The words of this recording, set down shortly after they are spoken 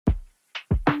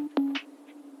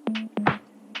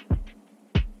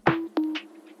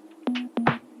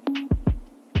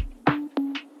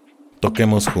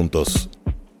Toquemos juntos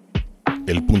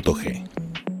el punto G.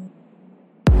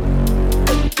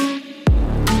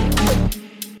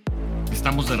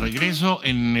 Estamos de regreso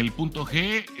en el punto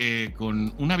G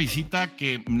con una visita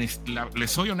que,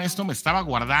 les soy honesto, me estaba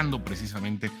guardando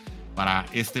precisamente para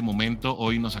este momento.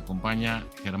 Hoy nos acompaña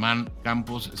Germán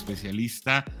Campos,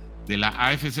 especialista de la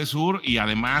AFC Sur y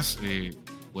además,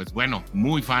 pues bueno,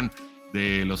 muy fan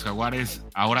de los Jaguares,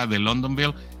 ahora de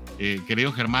Londonville.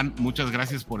 Querido Germán, muchas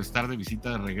gracias por estar de visita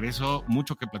de regreso.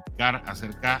 Mucho que platicar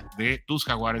acerca de tus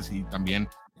Jaguares y también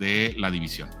de la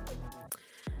división.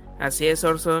 Así es,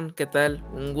 Orson, ¿qué tal?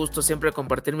 Un gusto siempre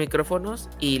compartir micrófonos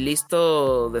y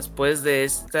listo después de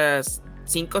estas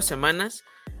 5 semanas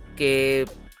que,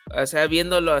 o sea,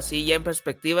 viéndolo así ya en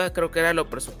perspectiva, creo que era lo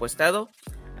presupuestado,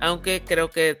 aunque creo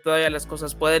que todavía las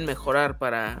cosas pueden mejorar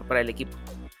para el equipo.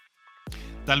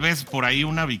 Tal vez por ahí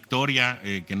una victoria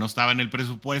que no estaba en el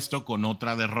presupuesto con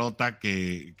otra derrota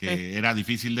que era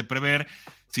difícil de prever.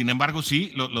 Sin embargo,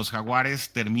 sí, los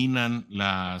Jaguares terminan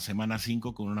la semana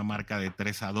 5 con una marca de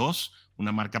 3-2,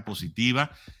 una marca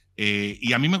positiva.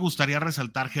 Y a mí me gustaría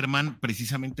resaltar, Germán,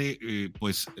 precisamente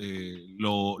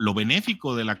lo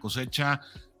benéfico de la cosecha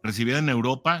recibida en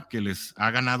Europa, que les ha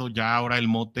ganado ya ahora el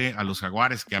mote a los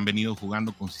Jaguares, que han venido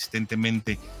jugando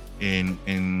consistentemente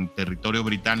en territorio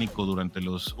británico durante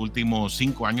los últimos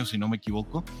 5 años, si no me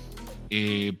equivoco.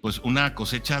 Pues una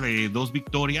cosecha de 2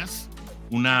 victorias.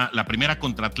 La primera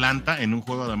contra Atlanta, en un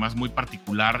juego además muy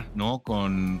particular, ¿no?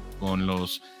 Con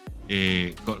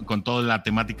toda la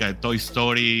temática de Toy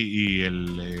Story y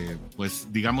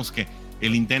pues digamos que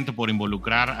el intento por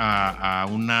involucrar a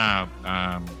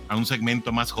un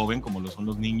segmento más joven, como lo son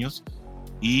los niños.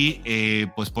 Y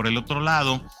pues por el otro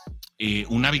lado,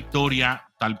 una victoria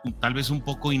tal vez un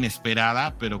poco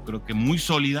inesperada, pero creo que muy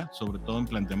sólida, sobre todo en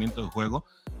planteamiento de juego,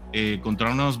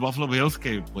 contra unos Buffalo Bills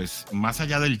que, pues, más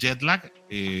allá del jet lag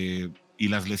y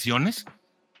las lesiones,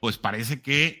 pues parece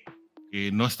que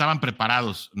no estaban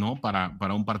preparados, ¿no?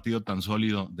 Para un partido tan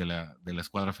sólido de la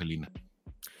escuadra felina.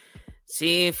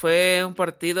 Sí, fue un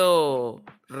partido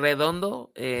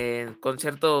redondo con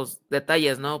ciertos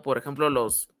detalles, ¿no? Por ejemplo,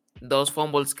 los 2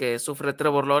 fumbles que sufre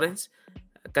Trevor Lawrence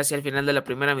casi al final de la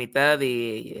primera mitad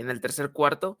y en el tercer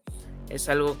cuarto es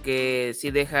algo que sí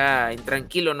deja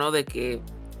intranquilo, ¿no? De que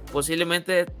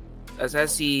posiblemente, o sea,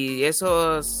 si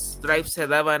esos drives se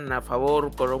daban a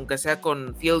favor, aunque sea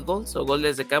con field goals o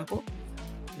goles de campo,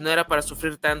 no era para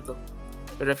sufrir tanto,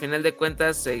 pero al final de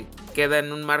cuentas se queda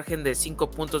en un margen de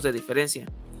 5 puntos de diferencia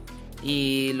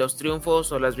y los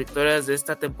triunfos o las victorias de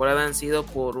esta temporada han sido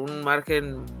por un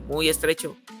margen muy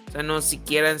estrecho, o sea, no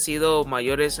siquiera han sido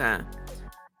mayores a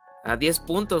 10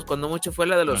 puntos, cuando mucho fue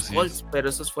la de los Colts, pero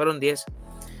esos fueron 10.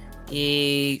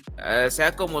 Y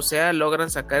sea como sea, logran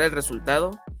sacar el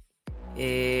resultado.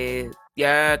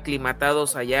 Ya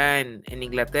aclimatados allá en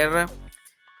Inglaterra,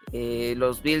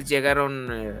 los Bills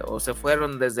llegaron o se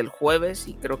fueron desde el jueves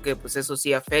y creo que pues eso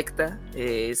sí afecta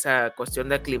esa cuestión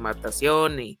de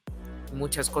aclimatación y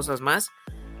muchas cosas más.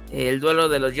 El duelo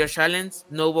de los Josh Allen,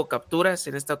 no hubo capturas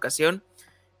en esta ocasión,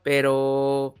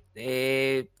 pero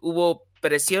hubo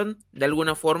presión de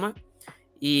alguna forma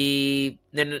y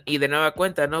de nueva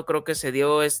cuenta, ¿no? Creo que se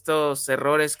dio estos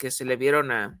errores que se le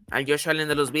vieron al Josh Allen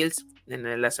de los Bills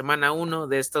en la semana 1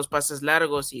 de estos pases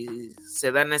largos y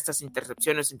se dan estas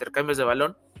intercepciones, intercambios de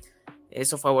balón.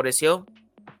 Eso favoreció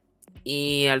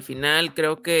y al final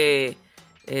creo que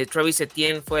Travis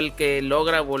Etienne fue el que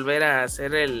logra volver a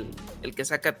ser el que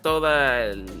saca todo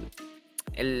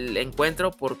el encuentro,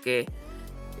 porque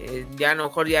ya a lo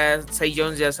mejor ya Zay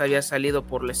Jones ya se había salido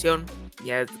por lesión,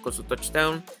 ya con su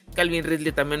touchdown. Calvin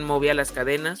Ridley también movía las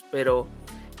cadenas, pero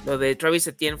lo de Travis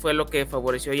Etienne fue lo que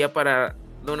favoreció ya para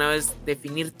de una vez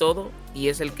definir todo, y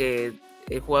es el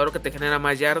jugador que te genera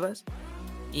más yardas.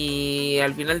 Y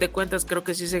al final de cuentas creo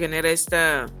que sí se genera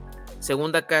esta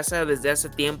segunda casa desde hace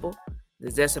tiempo,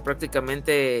 desde hace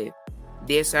prácticamente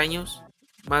 10 años,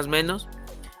 más o menos.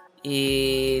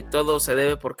 Y todo se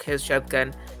debe porque Shad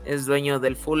Khan es dueño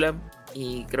del Fulham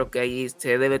y creo que ahí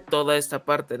se debe toda esta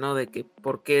parte, ¿no? De que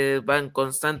por qué van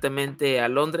constantemente a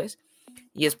Londres,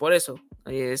 y es por eso,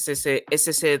 es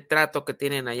ese trato que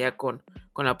tienen allá con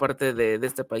la parte de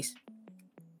este país.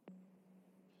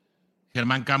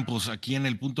 Germán Campos, aquí en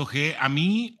el punto G, a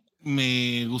mí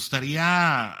me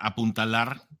gustaría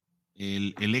apuntalar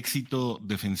el éxito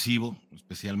defensivo,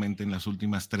 especialmente en las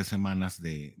últimas 3 semanas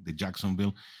de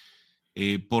Jacksonville,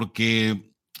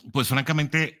 porque, pues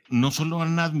francamente, no solo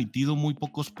han admitido muy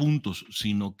pocos puntos,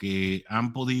 sino que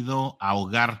han podido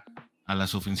ahogar a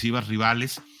las ofensivas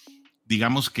rivales.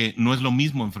 Digamos que no es lo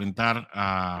mismo enfrentar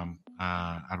a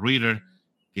Reader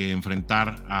que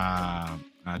enfrentar a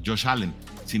a Josh Allen.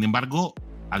 Sin embargo,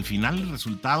 al final el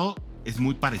resultado es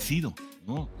muy parecido,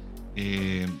 ¿no?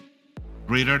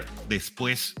 Ritter,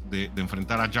 después de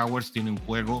enfrentar a Jaguars, tiene un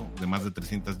juego de más de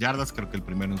 300 yardas, creo que el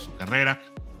primero en su carrera.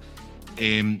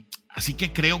 Así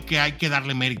que creo que hay que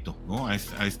darle mérito, ¿no? a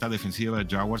esta defensiva de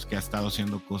Jaguars, que ha estado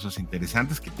haciendo cosas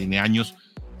interesantes, que tiene años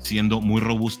siendo muy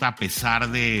robusta a pesar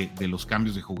de los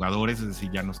cambios de jugadores. Es decir,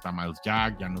 ya no está Miles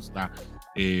Jack, ya no está...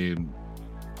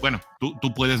 bueno,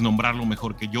 tú puedes nombrarlo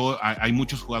mejor que yo. Hay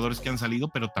muchos jugadores que han salido,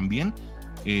 pero también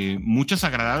muchas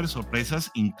agradables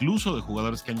sorpresas, incluso de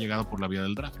jugadores que han llegado por la vía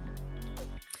del draft.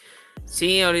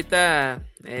 Sí, ahorita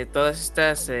todas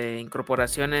estas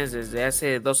incorporaciones desde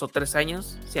hace 2 o 3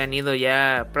 años se han ido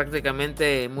ya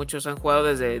prácticamente, muchos han jugado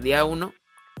desde día 1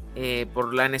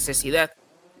 por la necesidad.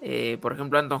 Por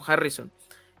ejemplo, Anton Harrison,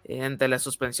 ante la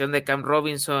suspensión de Cam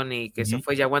Robinson y que se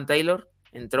fue Jawan Taylor,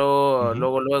 entró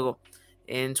luego.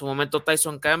 En su momento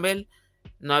Tyson Campbell,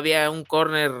 no había un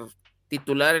corner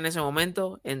titular en ese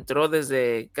momento, entró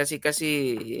desde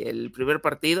casi el primer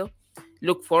partido.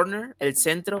 Luke Forner, el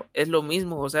centro, es lo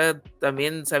mismo, o sea,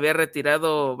 también se había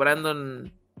retirado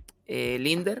Brandon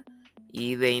Linder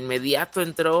y de inmediato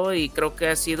entró, y creo que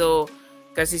ha sido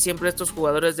casi siempre estos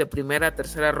jugadores de primera,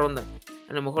 tercera ronda.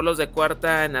 A lo mejor los de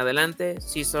cuarta en adelante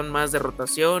sí son más de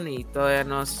rotación y todavía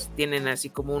no tienen así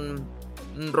como un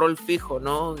rol fijo,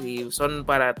 ¿no? Y son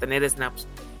para tener snaps,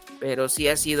 pero sí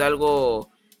ha sido algo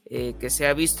que se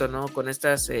ha visto, ¿no? Con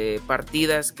estas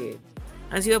partidas que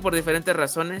han sido por diferentes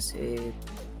razones.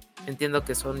 Entiendo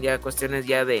que son ya cuestiones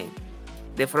ya de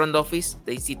front office,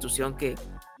 de institución, que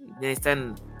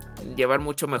necesitan llevar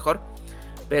mucho mejor.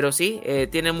 Pero sí,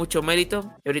 tiene mucho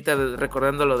mérito. Y ahorita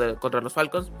recordando lo contra los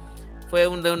Falcons, fue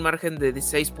de un margen de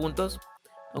 16 puntos.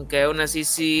 Aunque aún así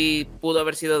sí pudo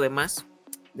haber sido de más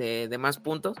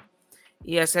puntos.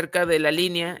 Y acerca de la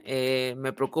línea,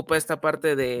 me preocupa esta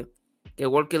parte de que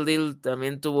Walker Little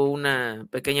también tuvo una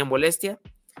pequeña molestia.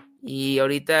 Y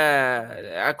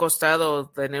ahorita ha costado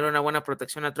tener una buena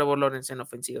protección a Trevor Lawrence en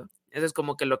ofensiva. Eso es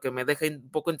como que lo que me deja un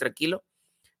poco intranquilo,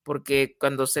 porque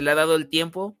cuando se le ha dado el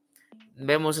tiempo,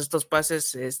 vemos estos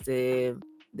pases de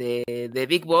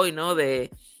Big Boy, ¿no?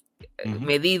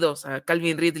 Medidos a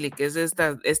Calvin Ridley, que es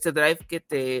este drive que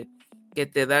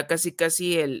te da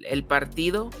casi el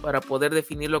partido para poder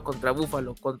definirlo contra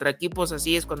Buffalo. Contra equipos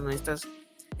así es cuando necesitas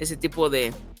ese tipo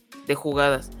de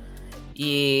jugadas.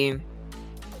 Y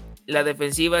la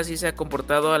defensiva sí se ha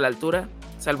comportado a la altura,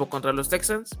 salvo contra los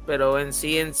Texans, pero en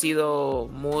sí han sido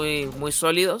muy, muy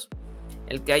sólidos.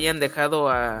 El que hayan dejado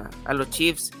a los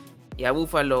Chiefs y a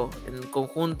Buffalo en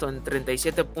conjunto en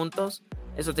 37 puntos,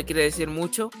 eso te quiere decir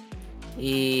mucho.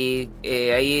 Y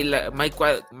ahí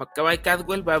Mike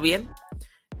Cadwell va bien.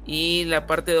 Y la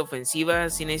parte de ofensiva,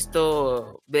 sí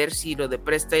necesito ver si lo de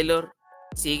Press Taylor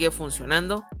sigue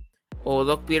funcionando, o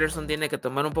Doug Peterson tiene que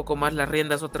tomar un poco más las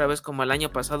riendas otra vez como el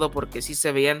año pasado, porque sí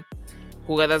se veían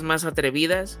jugadas más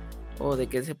atrevidas, o de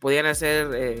que se podían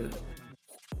hacer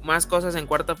más cosas en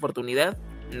cuarta oportunidad,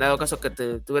 en dado caso que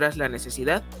tuvieras la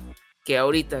necesidad, que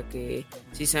ahorita que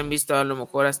sí se han visto a lo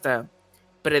mejor hasta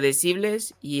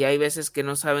predecibles, y hay veces que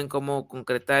no saben cómo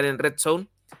concretar en red zone.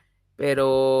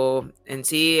 Pero en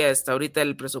sí hasta ahorita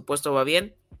el presupuesto va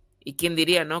bien, y quién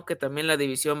diría, ¿no? Que también la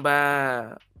división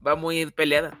va muy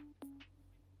peleada.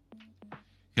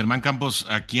 Germán Campos,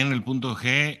 aquí en el punto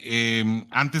G,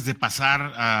 antes de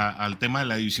pasar al tema de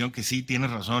la división, que sí tienes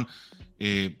razón,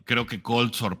 creo que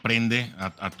Colt sorprende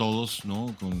a todos,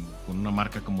 ¿no? Con una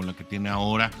marca como la que tiene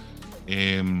ahora,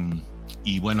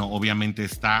 y bueno, obviamente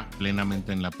está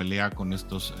plenamente en la pelea con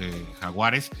estos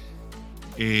Jaguares.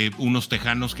 Unos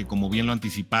tejanos que, como bien lo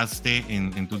anticipaste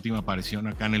en tu última aparición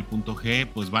acá en el punto G,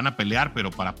 pues van a pelear,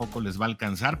 pero para poco les va a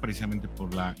alcanzar, precisamente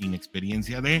por la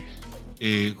inexperiencia de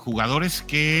jugadores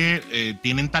que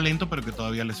tienen talento, pero que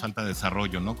todavía les falta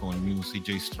desarrollo, ¿no? Como el mismo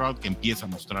CJ Stroud, que empieza a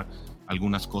mostrar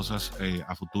algunas cosas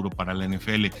a futuro para la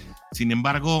NFL. Sin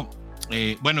embargo,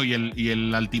 bueno, y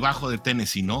el altibajo de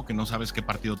Tennessee, ¿no? Que no sabes qué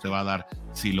partido te va a dar,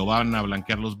 si lo van a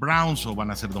blanquear los Browns, o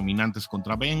van a ser dominantes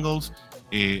contra Bengals,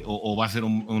 o va a ser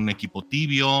un equipo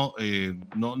tibio.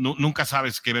 Nunca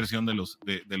sabes qué versión de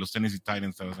los Tennessee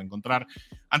Titans te vas a encontrar.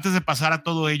 Antes de pasar a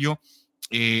todo ello,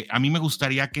 a mí me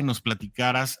gustaría que nos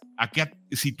platicaras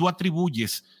si tú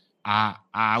atribuyes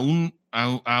a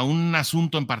un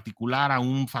asunto en particular, a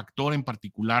un factor en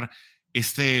particular,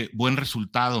 este buen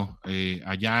resultado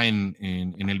allá en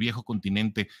el viejo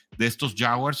continente de estos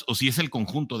Jaguars, o si es el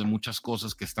conjunto de muchas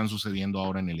cosas que están sucediendo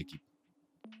ahora en el equipo.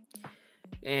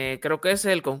 Creo que es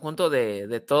el conjunto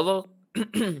de todo.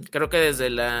 Creo que desde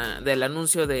el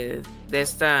anuncio de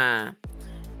esta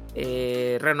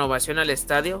renovación al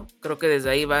estadio. Creo que desde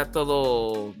ahí va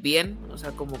todo bien, o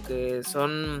sea, como que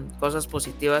son cosas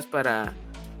positivas para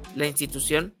la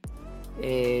institución.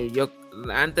 Yo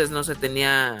antes no se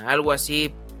tenía algo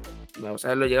así, o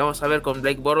sea, lo llegamos a ver con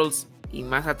Blake Bortles y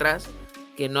más atrás,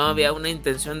 que no había una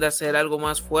intención de hacer algo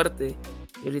más fuerte.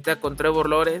 Y ahorita con Trevor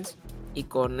Lawrence y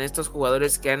con estos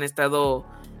jugadores que han estado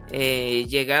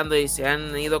llegando y se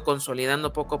han ido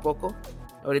consolidando poco a poco,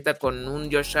 ahorita con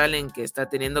un Josh Allen que está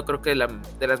teniendo, creo que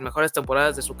de las mejores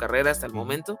temporadas de su carrera hasta el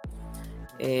momento,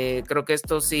 creo que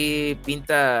esto sí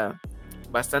pinta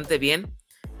bastante bien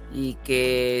y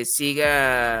que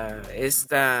siga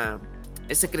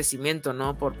ese crecimiento,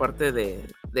 ¿no? Por parte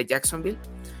de Jacksonville.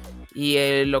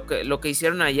 Y lo que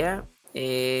hicieron allá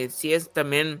sí es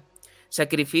también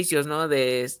sacrificios, ¿no?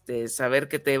 De saber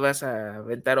que te vas a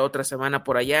aventar otra semana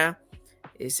por allá,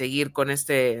 seguir con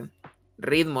este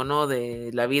ritmo, ¿no?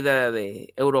 De la vida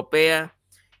europea.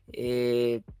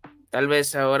 Tal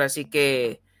vez ahora sí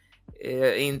que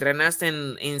entrenaste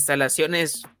en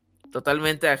instalaciones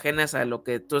totalmente ajenas a lo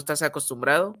que tú estás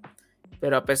acostumbrado,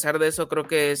 pero a pesar de eso creo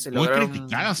que se muy lograron...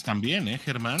 criticadas también,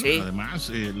 Germán. Sí. Además,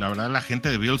 la verdad la gente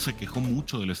de Bills se quejó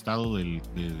mucho del estado del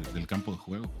campo de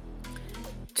juego.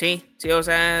 Sí, o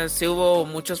sea, sí hubo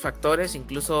muchos factores,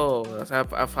 incluso, o sea,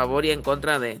 a favor y en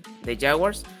contra de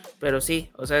Jaguars, pero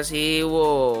sí, o sea, sí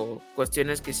hubo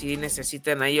cuestiones que sí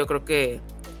necesitan ahí, yo creo que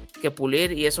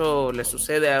pulir, y eso le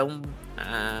sucede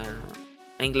a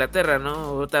Inglaterra, ¿no?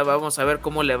 Ahorita vamos a ver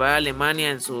cómo le va a Alemania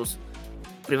en sus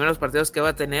primeros partidos que va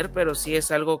a tener, pero sí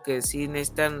es algo que sí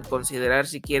necesitan considerar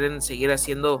si quieren seguir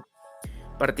haciendo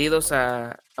partidos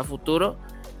a futuro,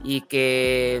 y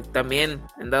que también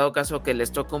en dado caso que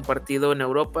les toca un partido en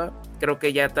Europa, creo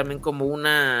que ya también como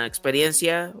una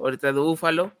experiencia ahorita de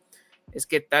Búfalo, es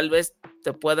que tal vez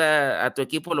a tu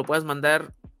equipo lo puedas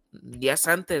mandar días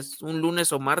antes, un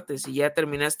lunes o martes, y ya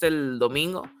terminaste el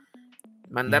domingo,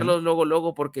 mandarlos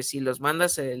luego, porque si los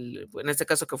mandas en este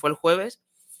caso que fue el jueves,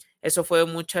 eso fue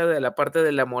mucha de la parte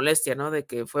de la molestia, ¿no? De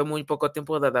que fue muy poco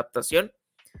tiempo de adaptación.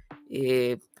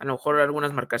 A lo mejor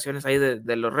algunas marcaciones ahí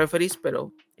de los referees,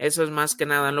 pero eso es más que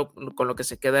nada con lo que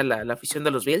se queda la afición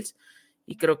de los Bills,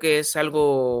 y creo que es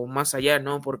algo más allá,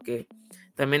 ¿no? Porque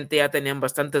también ya tenían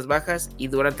bastantes bajas y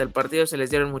durante el partido se les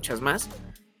dieron muchas más,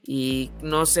 y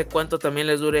no sé cuánto también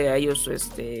les dure a ellos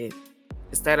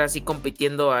estar así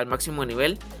compitiendo al máximo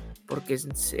nivel, porque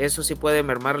eso sí puede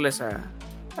mermarles a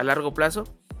largo plazo.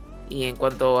 Y en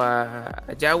cuanto a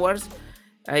Jaguars,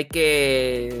 hay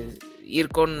que ir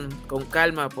con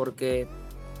calma, porque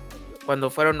cuando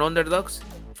fueron underdogs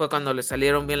fue cuando les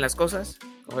salieron bien las cosas,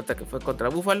 ahorita que fue contra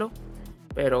Buffalo,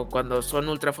 pero cuando son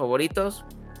ultra favoritos,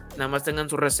 nada más tengan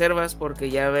sus reservas, porque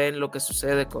ya ven lo que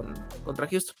sucede contra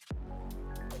Houston.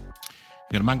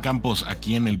 Germán Campos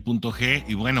aquí en el punto G,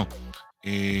 y bueno,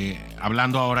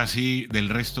 hablando ahora sí del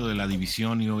resto de la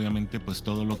división y obviamente pues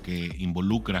todo lo que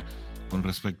involucra con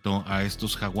respecto a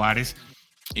estos Jaguares.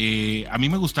 A mí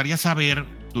me gustaría saber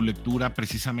tu lectura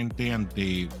precisamente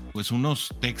ante pues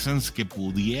unos Texans que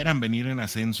pudieran venir en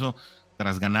ascenso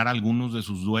tras ganar algunos de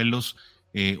sus duelos,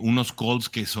 unos Colts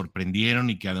que sorprendieron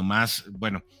y que además,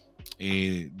 bueno,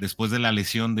 después de la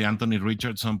lesión de Anthony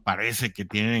Richardson parece que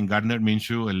tienen en Gardner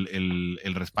Minshew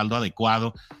el respaldo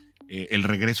adecuado, el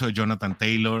regreso de Jonathan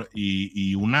Taylor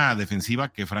y una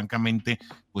defensiva que francamente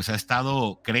pues ha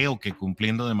estado, creo que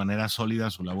cumpliendo de manera sólida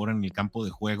su labor en el campo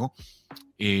de juego,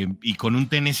 y con un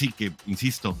Tennessee que,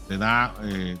 insisto, te da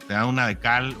una de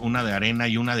cal, una de arena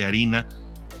y una de harina,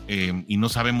 y no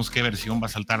sabemos qué versión va a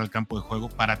saltar al campo de juego.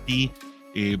 Para ti,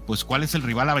 pues ¿cuál es el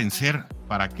rival a vencer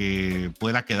para que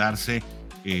pueda quedarse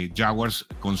Jaguars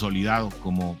consolidado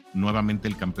como nuevamente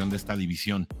el campeón de esta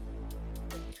división?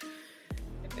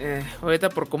 Ahorita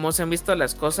por cómo se han visto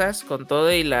las cosas, con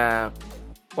todo y la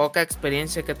poca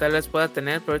experiencia que tal vez pueda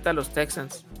tener, pero ahorita los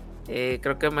Texans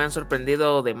creo que me han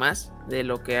sorprendido de más de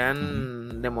lo que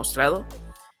han demostrado.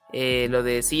 Lo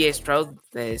de CJ Stroud,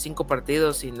 5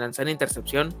 partidos sin lanzar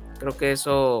intercepción, creo que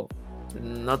eso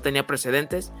no tenía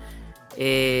precedentes.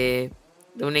 De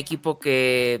un equipo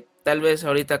que tal vez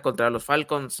ahorita contra los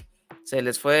Falcons se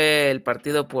les fue el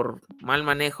partido por mal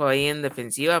manejo ahí en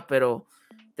defensiva, pero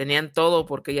tenían todo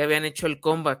porque ya habían hecho el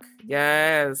comeback.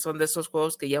 Ya son de esos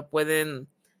juegos que ya pueden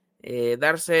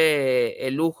darse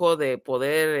el lujo de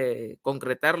poder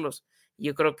concretarlos.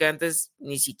 Yo creo que antes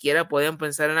ni siquiera podían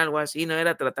pensar en algo así, no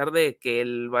era tratar de que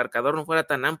el marcador no fuera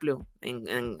tan amplio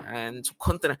en su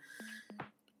contra.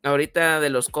 Ahorita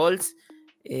de los Colts,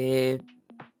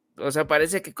 o sea,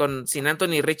 parece que sin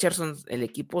Anthony Richardson el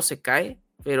equipo se cae,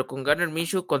 pero con Gardner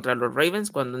Minshew contra los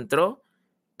Ravens cuando entró,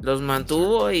 los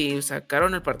mantuvo y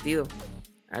sacaron el partido.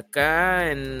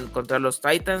 Acá contra los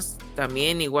Titans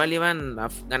también igual iban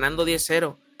ganando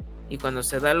 10-0. Y cuando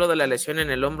se da lo de la lesión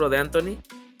en el hombro de Anthony,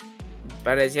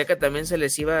 parecía que también se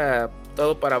les iba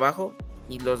todo para abajo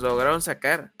y los lograron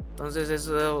sacar. Entonces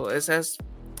esas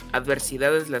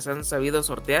adversidades las han sabido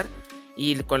sortear,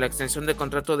 y con la extensión de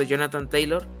contrato de Jonathan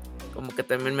Taylor, como que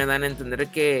también me dan a entender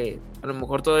que a lo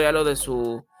mejor todavía lo de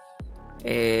su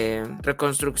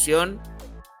reconstrucción,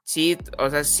 sí, o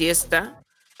sea, sí está,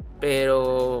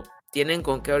 pero tienen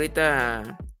con qué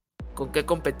ahorita, con qué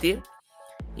competir.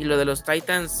 Y lo de los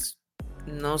Titans,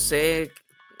 no sé,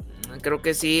 creo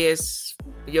que sí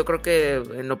yo creo que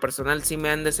en lo personal sí me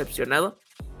han decepcionado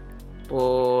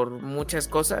por muchas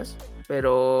cosas,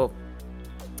 pero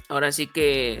ahora sí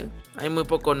que hay muy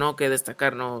poco, ¿no?, que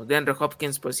destacar, ¿no? DeAndre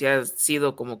Hopkins pues sí ha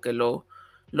sido como que lo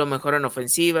mejor en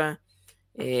ofensiva,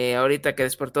 ahorita que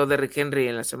despertó Derrick Henry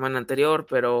en la semana anterior,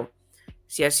 pero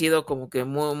sí ha sido como que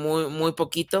muy, muy, muy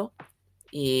poquito.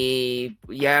 Y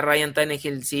ya Ryan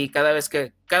Tannehill, sí, cada vez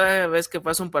que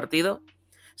pasa un partido,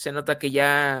 se nota que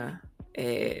ya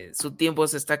su tiempo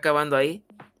se está acabando ahí,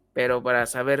 pero para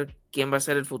saber quién va a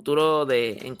ser el futuro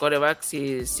en quarterback,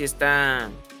 si está,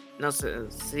 no sé,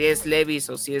 si es Levis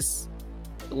o si es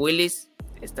Willis,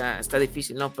 está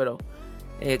difícil, ¿no? Pero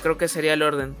creo que sería el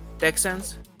orden: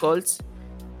 Texans, Colts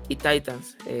y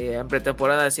Titans. En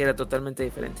pretemporada sí era totalmente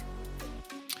diferente.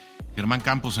 Germán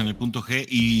Campos en el punto G.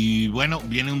 Y bueno,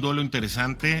 viene un duelo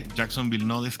interesante. Jacksonville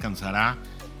no descansará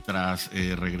tras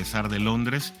regresar de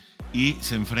Londres y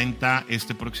se enfrenta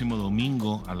este próximo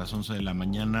domingo a las 11 de la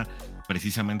mañana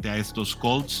precisamente a estos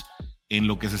Colts, en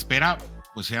lo que se espera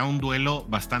pues sea un duelo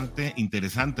bastante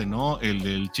interesante, ¿no? El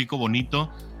del chico bonito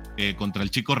contra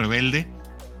el chico rebelde,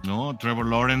 ¿no? Trevor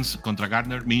Lawrence contra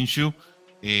Gardner Minshew.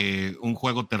 Un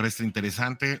juego terrestre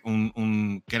interesante,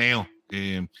 creo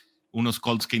unos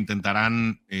Colts que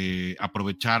intentarán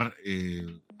aprovechar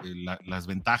las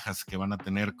ventajas que van a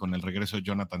tener con el regreso de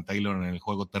Jonathan Taylor en el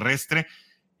juego terrestre,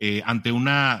 ante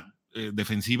una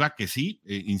defensiva que sí,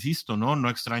 insisto, no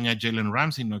extraña a Jalen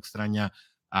Ramsey, no extraña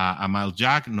a Miles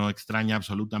Jack, no extraña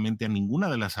absolutamente a ninguna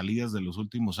de las salidas de los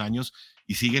últimos años,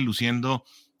 y sigue luciendo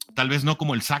tal vez no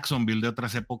como el Jacksonville de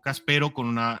otras épocas, pero con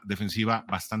una defensiva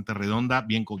bastante redonda,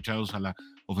 bien coachados a la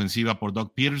ofensiva por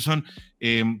Doug Peterson.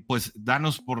 Pues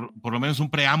danos por lo menos un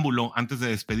preámbulo antes de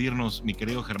despedirnos, mi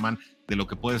querido Germán, de lo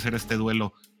que puede ser este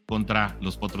duelo contra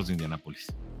los Potros de Indianápolis.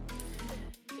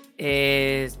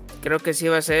 Creo que sí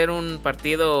va a ser un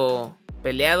partido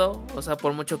peleado, o sea,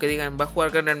 por mucho que digan va a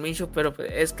jugar Gardner Minshew, pero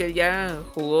es que ya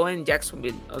jugó en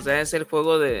Jacksonville, o sea, es el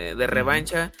juego de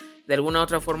revancha. De alguna u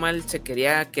otra forma él se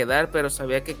quería quedar, pero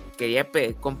sabía que quería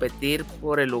competir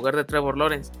por el lugar de Trevor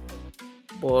Lawrence.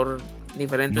 Por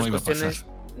diferentes cuestiones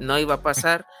no iba a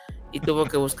pasar y tuvo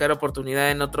que buscar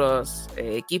oportunidad en otros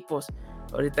equipos.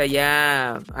 Ahorita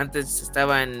ya, antes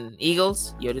estaba en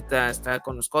Eagles y ahorita está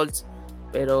con los Colts,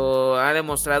 pero ha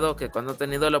demostrado que cuando ha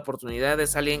tenido la oportunidad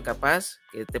es alguien capaz,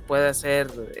 que te puede hacer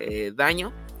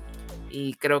daño.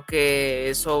 Y creo que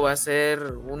eso va a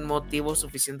ser un motivo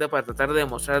suficiente para tratar de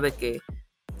demostrar de que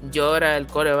yo era el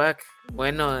quarterback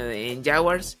bueno en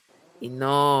Jaguars y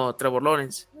no Trevor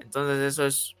Lawrence. Entonces eso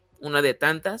es una de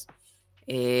tantas.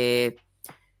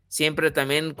 Siempre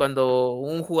también cuando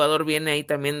un jugador viene ahí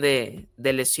también de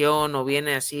lesión o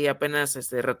viene así apenas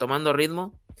retomando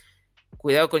ritmo,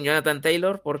 cuidado con Jonathan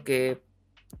Taylor, porque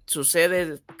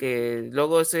sucede que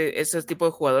luego ese tipo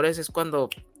de jugadores es cuando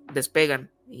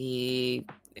despegan y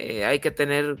hay que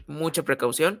tener mucha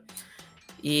precaución,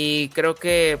 y creo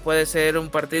que puede ser un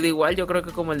partido igual, yo creo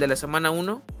que como el de la semana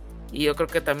 1, y yo creo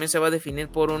que también se va a definir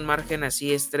por un margen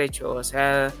así estrecho, o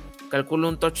sea, calculo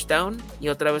un touchdown y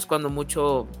otra vez cuando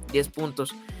mucho 10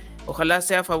 puntos. Ojalá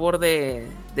sea a favor de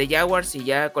Jaguars y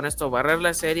ya con esto barrer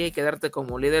la serie y quedarte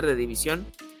como líder de división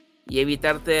y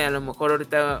evitarte a lo mejor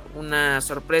ahorita una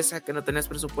sorpresa que no tenés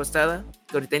presupuestada,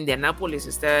 que ahorita Indianápolis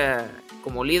está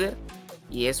como líder,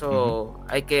 y eso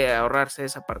hay que ahorrarse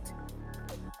esa parte.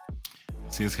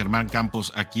 Así es, Germán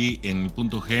Campos, aquí en el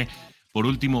punto G. Por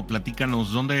último,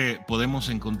 platícanos dónde podemos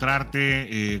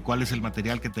encontrarte, cuál es el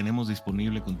material que tenemos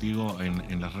disponible contigo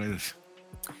en las redes.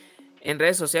 En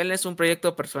redes sociales, un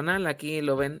proyecto personal, aquí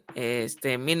lo ven,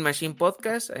 Mean Machine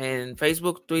Podcast, en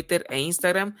Facebook, Twitter e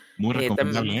Instagram. Muy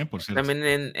recomendable, por cierto.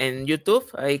 También en YouTube,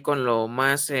 ahí con lo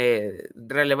más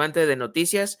relevante de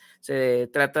noticias. Se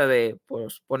trata de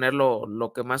pues, poner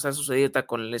lo que más ha sucedido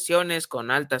con lesiones, con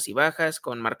altas y bajas,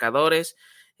 con marcadores,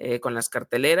 con las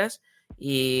carteleras.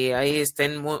 Y ahí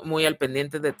estén muy, muy al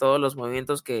pendiente de todos los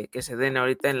movimientos que se den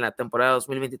ahorita en la temporada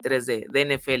 2023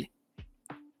 de NFL.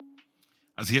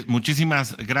 Así es,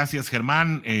 muchísimas gracias,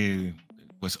 Germán.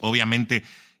 Pues obviamente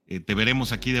Te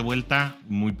veremos aquí de vuelta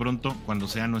muy pronto cuando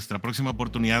sea nuestra próxima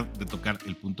oportunidad de tocar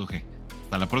el punto G.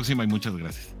 Hasta la próxima y muchas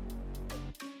gracias.